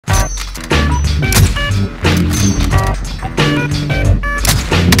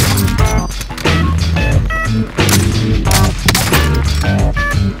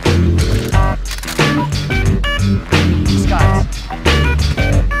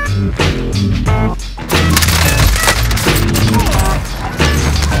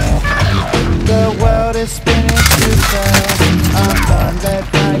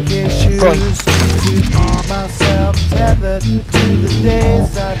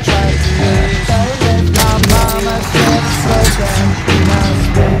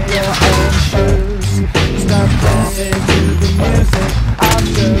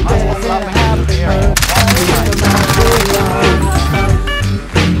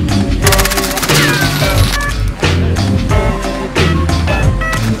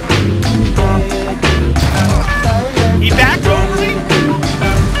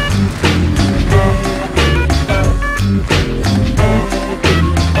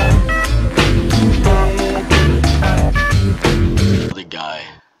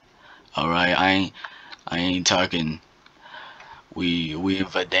Teagarden. We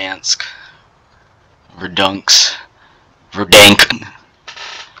Verdansk. Verdunks. Verdank.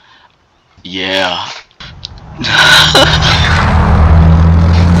 Yeah.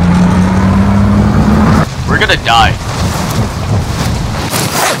 We're gonna die.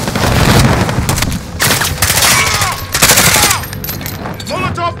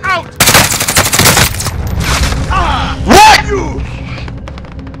 Molotov out! What? You!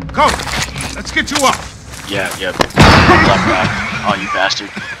 Come, let's get you up. Yeah. Black guy. Oh, you bastard.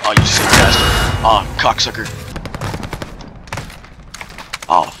 Oh, you sick bastard. Oh, cocksucker.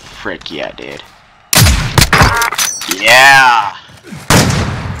 Oh, frick yeah, dude. Yeah!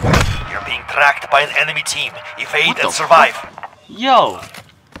 You're being tracked by an enemy team. Evade and the survive. Yo,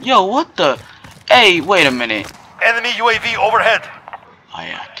 what the? Hey, wait a minute. Enemy UAV overhead. Oh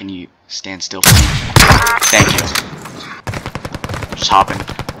yeah, can you stand still for me? Thank you. Just hopping.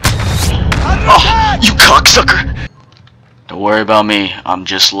 Oh, you cocksucker! Don't worry about me. I'm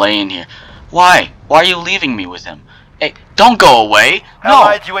just laying here. Why? Why are you leaving me with him? Hey, don't go away. No,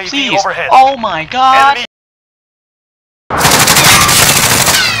 Allied UAV please. overhead. Oh my God. Enemy.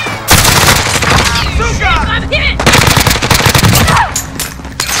 I'm hit!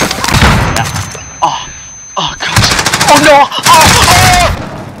 Oh God. Oh no.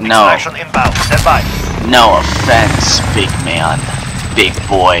 Oh. No. Action inbound. Stand by. No offense, big man. Big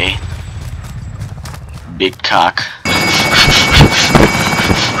boy. Big cock.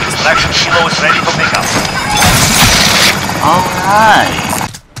 Extraction kilo is ready for pickup. Alright.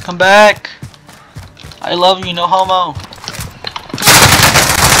 Come back. I love you, no homo.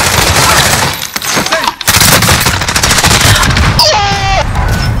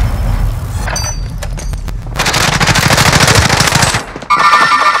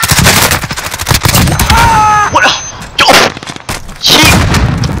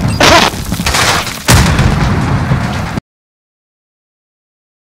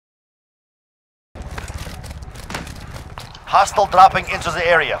 Hostile dropping into the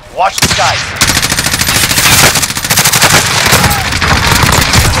area. Watch the skies.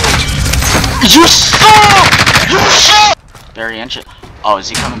 You suck! You suck! Very ancient. Oh, is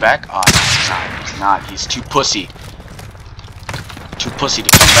he coming back? Oh, he's not. He's too pussy. Too pussy to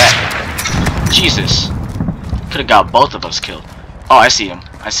come back. Jesus. Could have got both of us killed. Oh, I see him.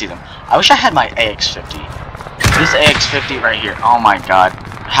 I see them. I wish I had my AX-50. This AX-50 right here. Oh my God.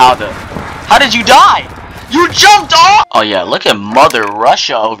 How did you die? You jumped off! Oh yeah, look at Mother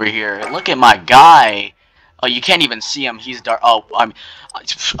Russia over here. Look at my guy. Oh, you can't even see him. He's dark. Oh, I'm...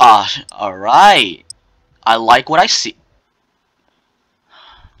 alright. I like what I see.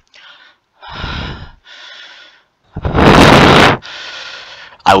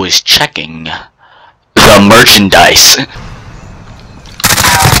 I was checking the merchandise.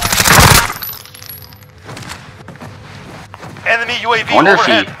 Enemy UAV I wonder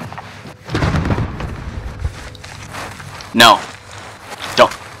overhead. if he... No.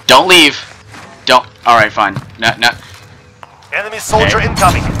 Don't leave. Don't. Alright, fine. No. Enemy soldier Okay.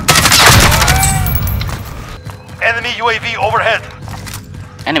 incoming. Enemy UAV overhead.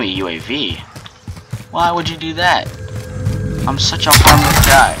 Enemy UAV? Why would you do that? I'm such a harmless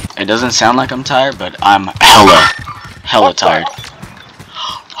guy. It doesn't sound like I'm tired, but I'm hella tired.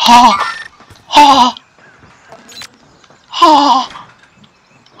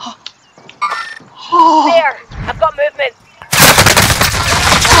 There! I've got movement!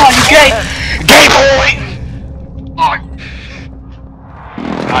 Oh, you gay! Gay boy!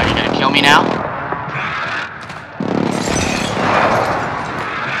 Oh, you gonna kill me now?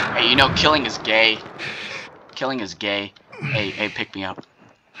 Hey, you know killing is gay. Killing is gay. Hey, pick me up.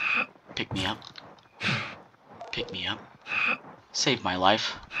 Pick me up. Pick me up. Save my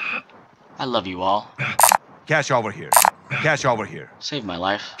life. I love you all. Cash over here. Cash over here. Save my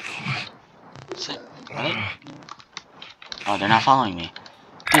life. Are they? Oh, they're not following me.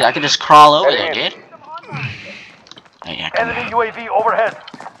 Dude, I could just crawl over there, dude. Hey, yeah, come Enemy here. UAV overhead.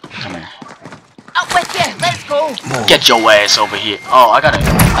 Come here. Up with you! Let's go! Get your ass over here. Oh, I got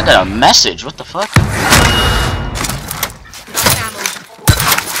a message. What the fuck?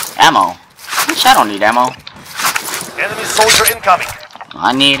 Ammo. Bitch, I don't need ammo. Enemy soldier incoming.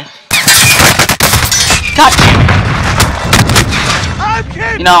 I need... God damn it. I'm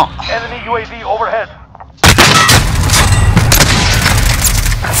kidding! You know... Enemy UAV overhead.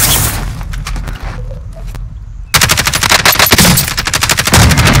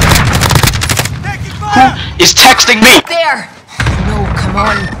 Who is texting me? There! No, come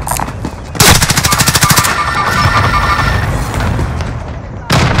on!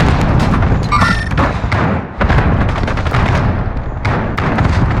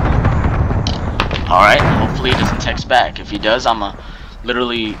 Alright, hopefully text back. If he does, I'ma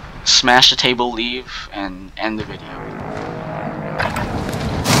literally smash the table, leave, and end the video.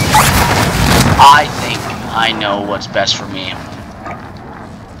 I think I know what's best for me.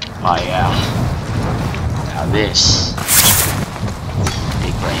 Oh yeah. Now this.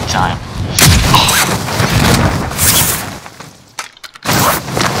 Big brain time.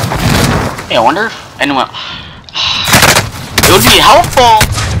 Hey, I wonder if anyone... It would be helpful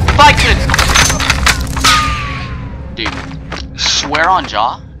if I could... Dude, swear on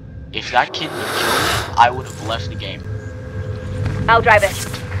Jaw, if that kid would kill me, I would have left the game. I'll drive it.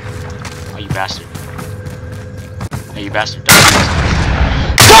 Oh, you bastard. Hey, you bastard. Don't.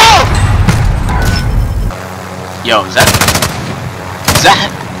 Go! Yo, is that...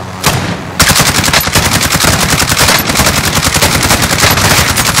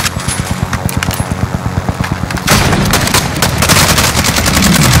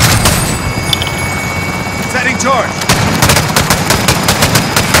 Setting charge.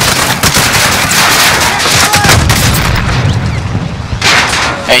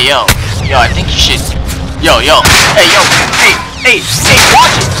 Hey, yo, I think you should... Yo, hey,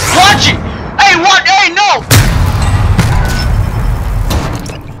 watch it! Hey, what? Hey, no!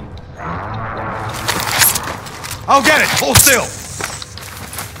 I'll get it. Hold still.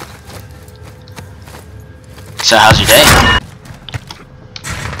 So, how's your day?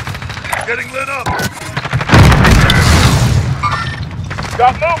 Getting lit up.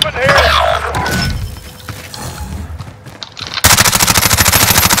 Got movement here!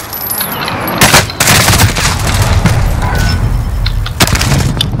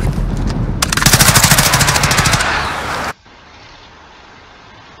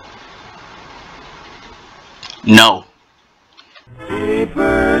 No.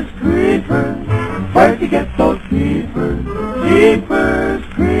 Creepers, creepers, where'd you get those creepers? Creepers,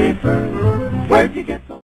 creepers, where'd you get those